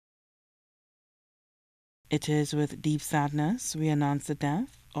It is with deep sadness we announce the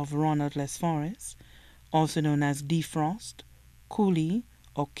death of Ronald Lesforis, also known as Defrost, Cooley,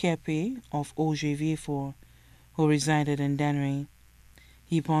 or Kepe of Auger-Vieux, who resided in Dennery.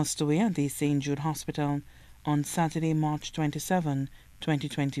 He passed away at the St. Jude Hospital on Saturday, March 27,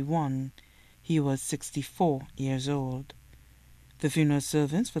 2021. He was 64 years old. The funeral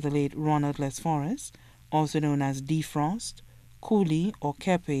service for the late Ronald Lesforis, also known as Defrost, Cooley, or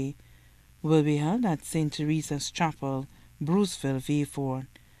Kepe, will be held at St. Teresa's Chapel, Bruceville, Vieux.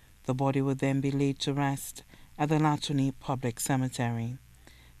 The body will then be laid to rest at the Latony Public Cemetery.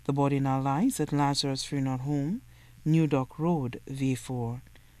 The body now lies at Lazarus Funeral Home, New Dock Road, Vieux.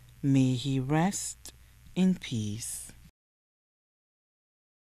 May he rest in peace.